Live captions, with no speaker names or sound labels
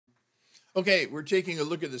Okay, we're taking a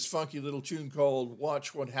look at this funky little tune called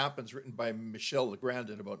 "Watch What Happens," written by Michel Legrand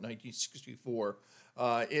in about 1964.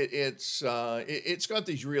 It's got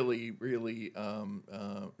these really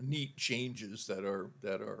neat changes that are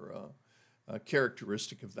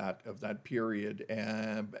characteristic of that period,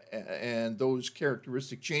 and those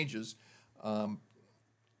characteristic changes um,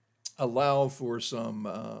 allow for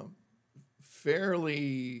some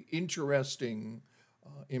fairly interesting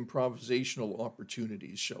improvisational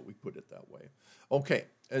opportunities, shall we put it that way? Okay,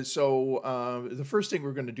 and so the first thing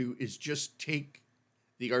we're going to do is just take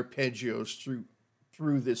the arpeggios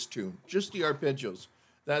through this tune, just the arpeggios.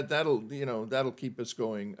 That'll keep us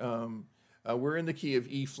going. We're in the key of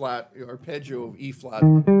E flat, arpeggio of E flat,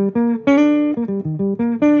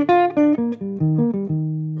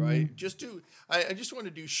 right? I just want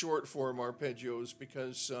to do short form arpeggios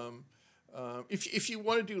because if you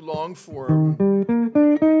want to do long form,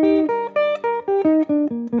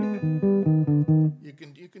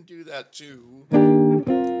 you can do that too.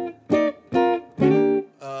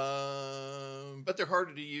 But they're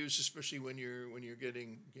harder to use, especially when you're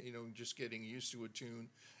getting just getting used to a tune.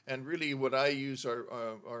 And really, what I use our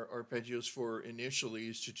arpeggios for initially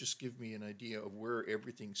is to just give me an idea of where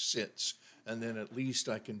everything sits, and then at least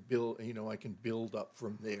I can build up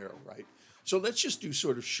from there, right? So let's just do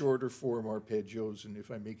sort of shorter form arpeggios, and if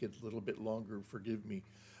I make it a little bit longer, forgive me.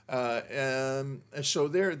 And so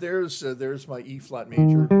there's my E flat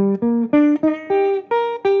major.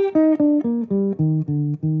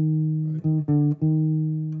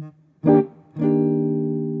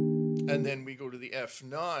 And then we go to the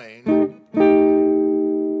F9.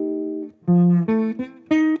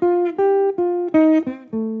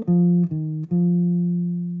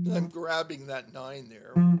 I'm grabbing that 9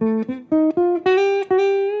 there.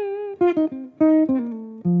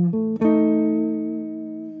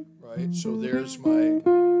 Right, so there's my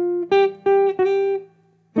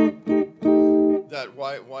that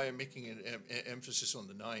why I'm making an emphasis on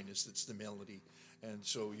the 9 is it's the melody, and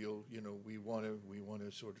so we want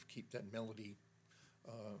to sort of keep that melody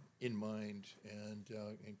in mind, and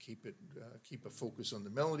keep a focus on the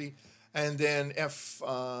melody, and then F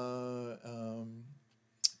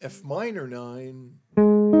minor 9.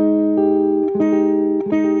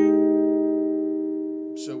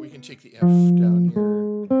 So we can take the F down here.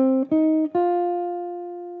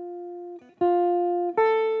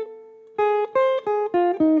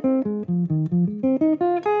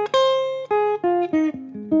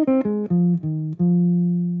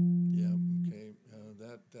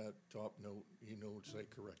 That top note, you notice I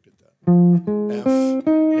corrected that. F.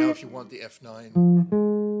 Now, if you want the F9,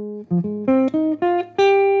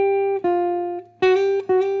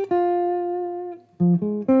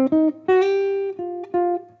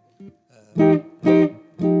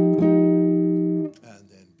 and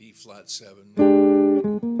then B flat 7.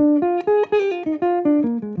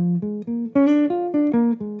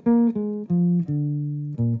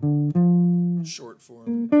 Short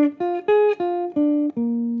form.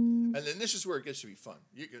 And then this is where it gets to be fun.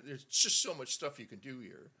 There's just so much stuff you can do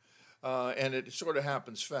here. And it sort of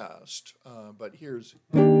happens fast. But here's...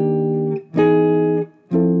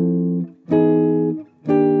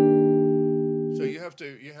 So you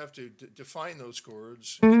have to define those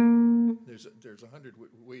chords. There's 100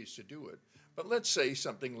 ways to do it. But let's say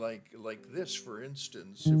something like this, for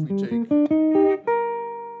instance, if we take...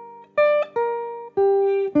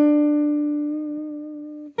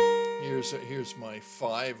 Here's my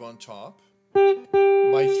 5 on top,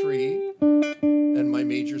 my 3, and my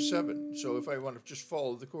major 7. So if I want to just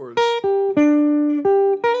follow the chords.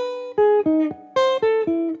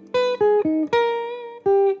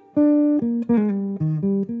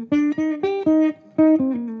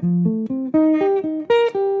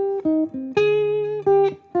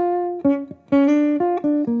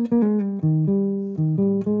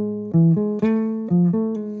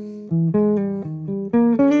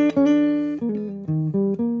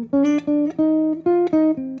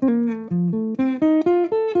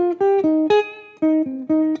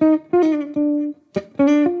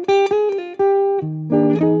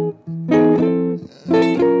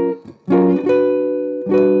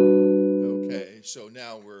 So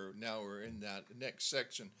now we're in that next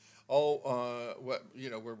section.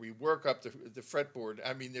 Where we work up the fretboard.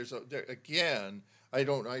 I mean, again. I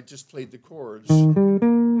just played the chords,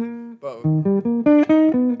 but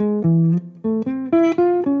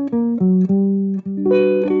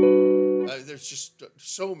there's just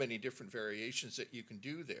so many different variations that you can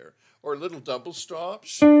do there, or little double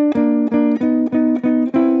stops. Right,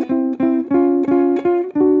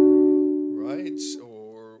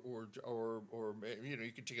 or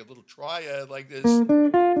you can take a little triad like this.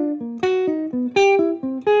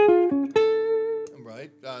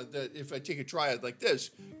 if I take a triad like this,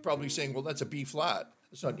 probably saying, well, that's a B flat.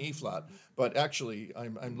 It's not an E flat. But actually,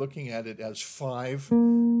 I'm looking at it as 5, a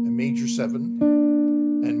major 7,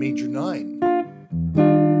 and major 9.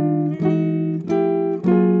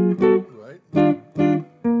 Right?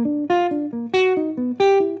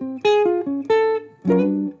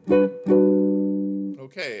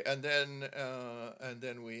 Okay, and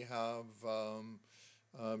then we have.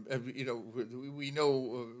 You know, we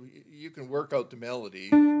know you can work out the melody.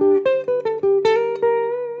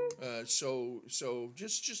 So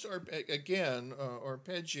just again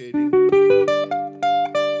arpeggiating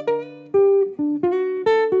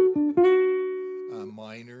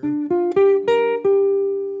minor.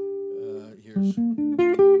 Here's.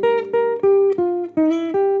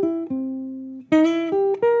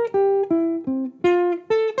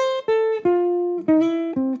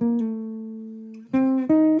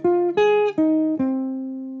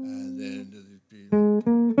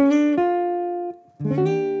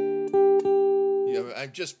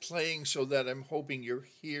 I'm just playing so that I'm hoping you're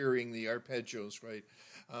hearing the arpeggios, right?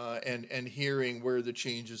 And hearing where the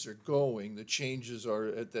changes are going. The changes are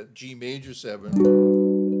at that G major 7.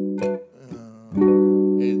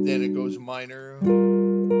 And then it goes minor to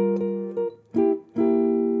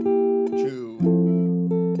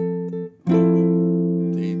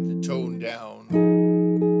the tone down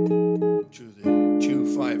to the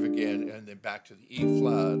 2-5 again, and then back to the E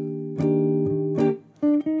flat.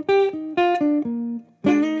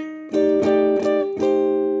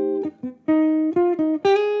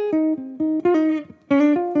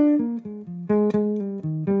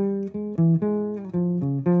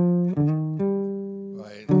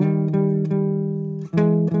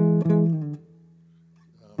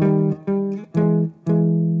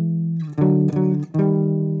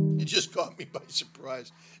 By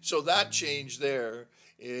surprise. So that change there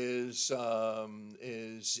is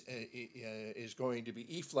going to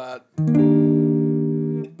be E flat, and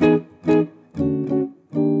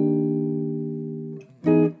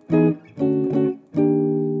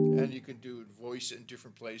you can do voice in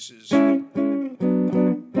different places,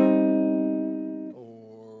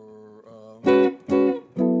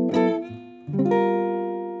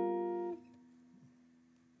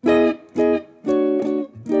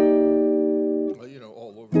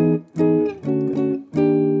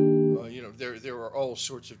 all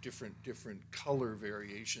sorts of different color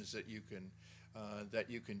variations that you can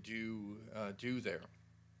do there.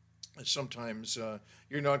 And sometimes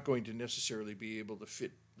you're not going to necessarily be able to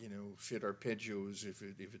fit arpeggios if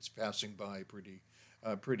it's passing by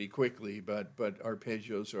pretty quickly, but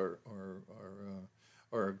arpeggios are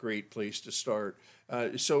a great place to start.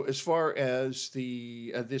 So as far as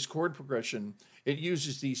this chord progression, it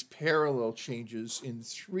uses these parallel changes in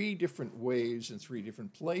 3 different ways in 3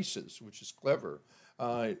 different places, which is clever.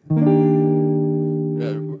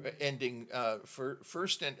 Ending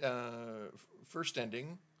first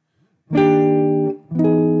ending.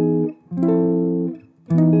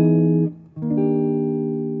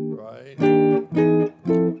 Right.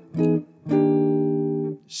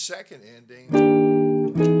 Second ending.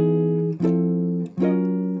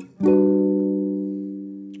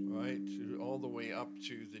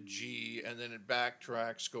 To the G, and then it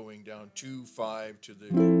backtracks going down 2-5 to the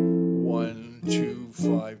 1,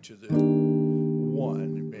 2-5 to the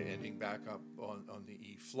 1, ending back up on the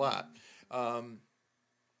E flat, and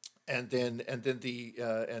then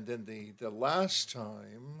the last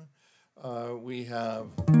time we have.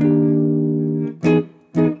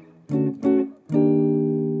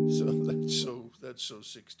 That's so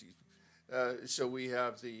 60s. So we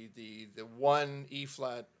have the 1 E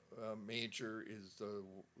flat. Major is the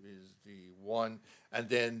 1, and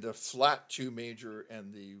then the flat 2 major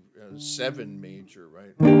and the 7 major,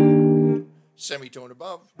 right? Semitone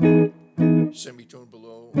above, semitone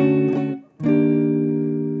below,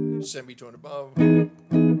 semitone above, and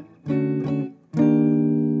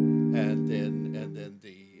then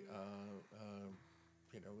the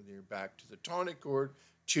they're back to the tonic chord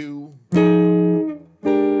 2.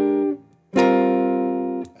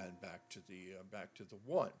 Back to the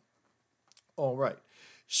 1. All right.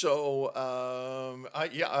 So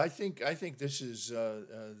I think this is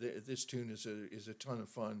this tune is a ton of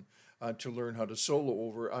fun to learn how to solo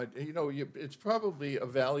over. It's probably a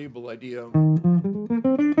valuable idea.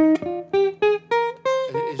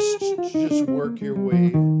 Is to just work your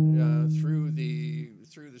way through the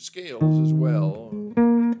scales as well.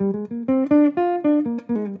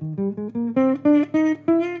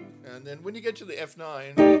 And then when you get to the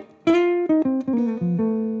F9.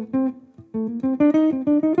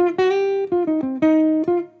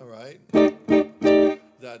 All right,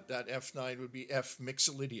 that F9 would be F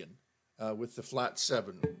mixolydian. with the flat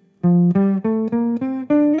 7.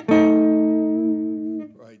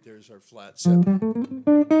 Right, there's our flat 7.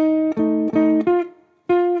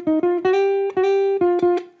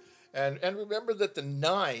 And remember that the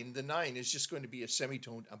 9 is just going to be a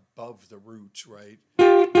semitone above the root, right?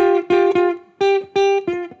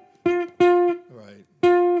 Right.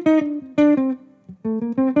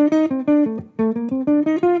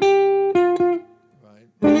 Right.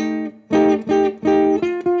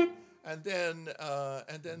 And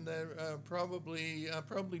then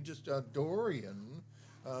probably just Dorian,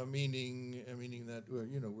 meaning that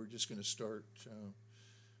we're just going to start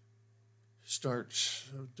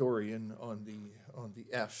Dorian on the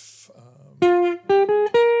F.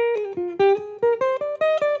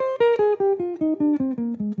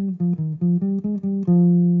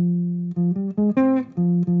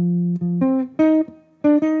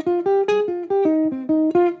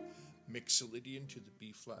 Mixolydian to the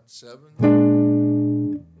B flat 7.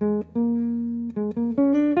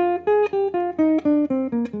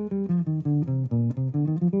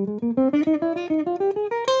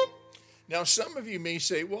 Now, some of you may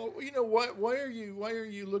say, "Well, why are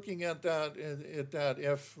you looking at that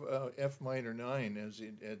F minor 9 as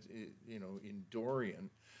in Dorian?"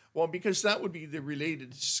 Well, because that would be the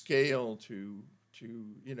related scale to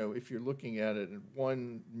if you're looking at it in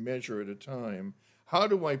one measure at a time. How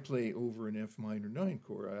do I play over an F minor 9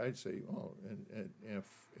 chord? I'd say, an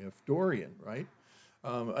F Dorian, right?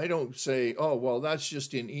 I don't say, oh, well, that's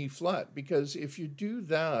just in E flat, because if you do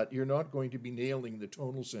that, you're not going to be nailing the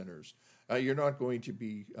tonal centers. You're not going to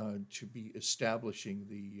be establishing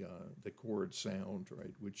the chord sound,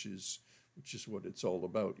 right? Which is what it's all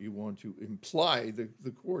about. You want to imply the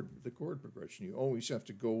chord progression. You always have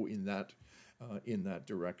to go in that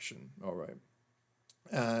direction. All right.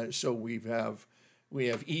 So we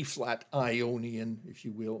have E flat Ionian, if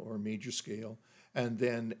you will, or major scale, and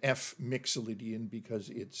then F Mixolydian, because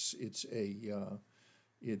it's a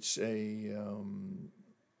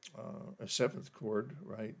 7th chord,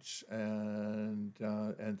 right? And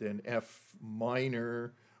then F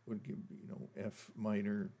minor would give F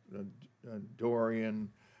minor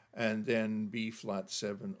Dorian, and then B flat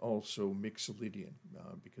 7 also Mixolydian,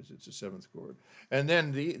 because it's a 7th chord. And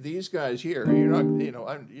then these guys here, you're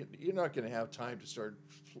not going to have time to start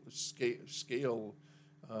scale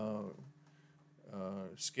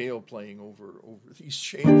playing over these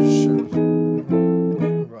changes,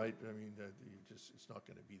 right? I mean, it's not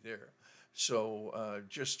going to be there. So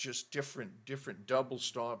just different double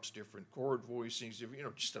stops, different chord voicings,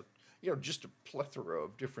 just a plethora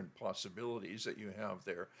of different possibilities that you have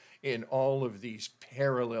there in all of these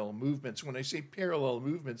parallel movements. When I say parallel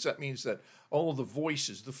movements, that means that all the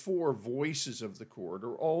voices, the 4 voices of the chord,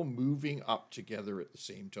 are all moving up together at the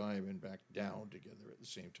same time and back down together at the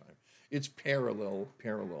same time. It's parallel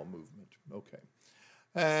movement. Okay.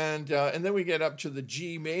 And then we get up to the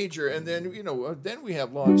G major, and then then we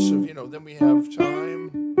have lots of then we have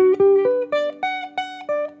time.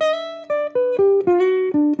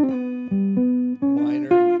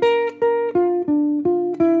 Minor.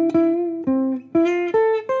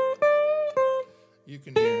 You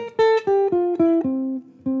can hear it.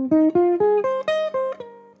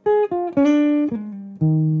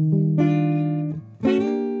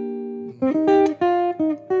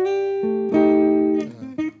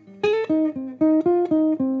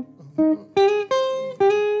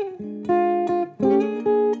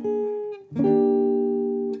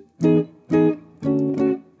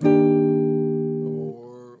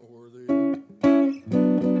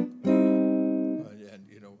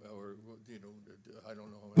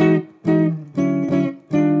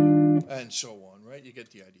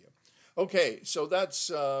 Okay, so that's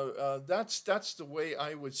the way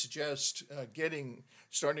I would suggest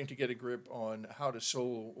starting to get a grip on how to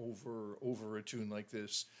solo over a tune like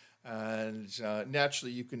this, and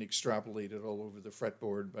naturally you can extrapolate it all over the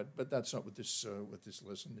fretboard, but that's not what this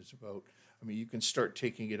lesson is about. I mean, you can start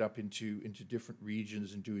taking it up into different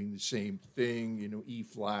regions and doing the same thing. E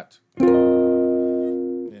flat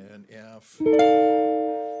and F,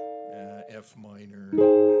 F minor.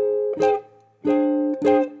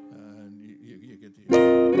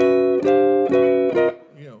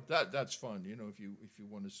 That's fun, if you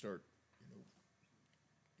want to start,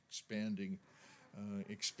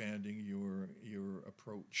 expanding your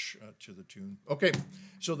approach to the tune. Okay,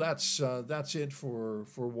 so that's it for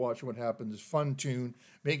Watch What Happens. Fun tune.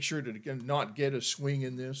 Make sure to not get a swing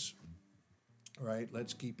in this. All right,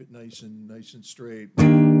 let's keep it nice and straight.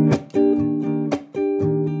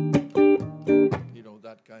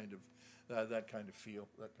 that kind of feel,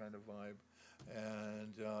 that kind of vibe,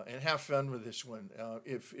 and have fun with this one.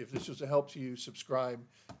 If this was a help to you, subscribe,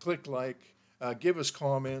 click like, give us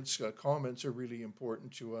comments. Comments are really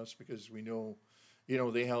important to us because we know,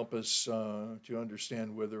 they help us to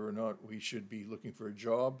understand whether or not we should be looking for a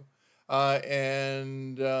job.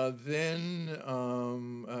 And then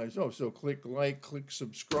so click like, click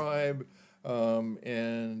subscribe,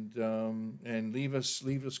 and leave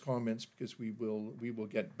us comments, because we will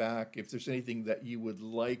get back. If there's anything that you would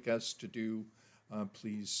like us to do,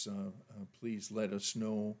 please let us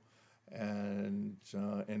know, and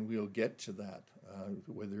we'll get to that,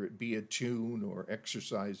 whether it be a tune or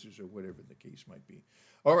exercises or whatever the case might be.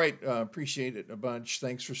 All right, appreciate it a bunch.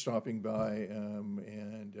 Thanks for stopping by,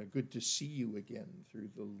 and good to see you again through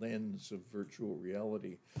the lens of virtual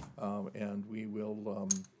reality. And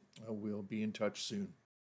we'll be in touch soon.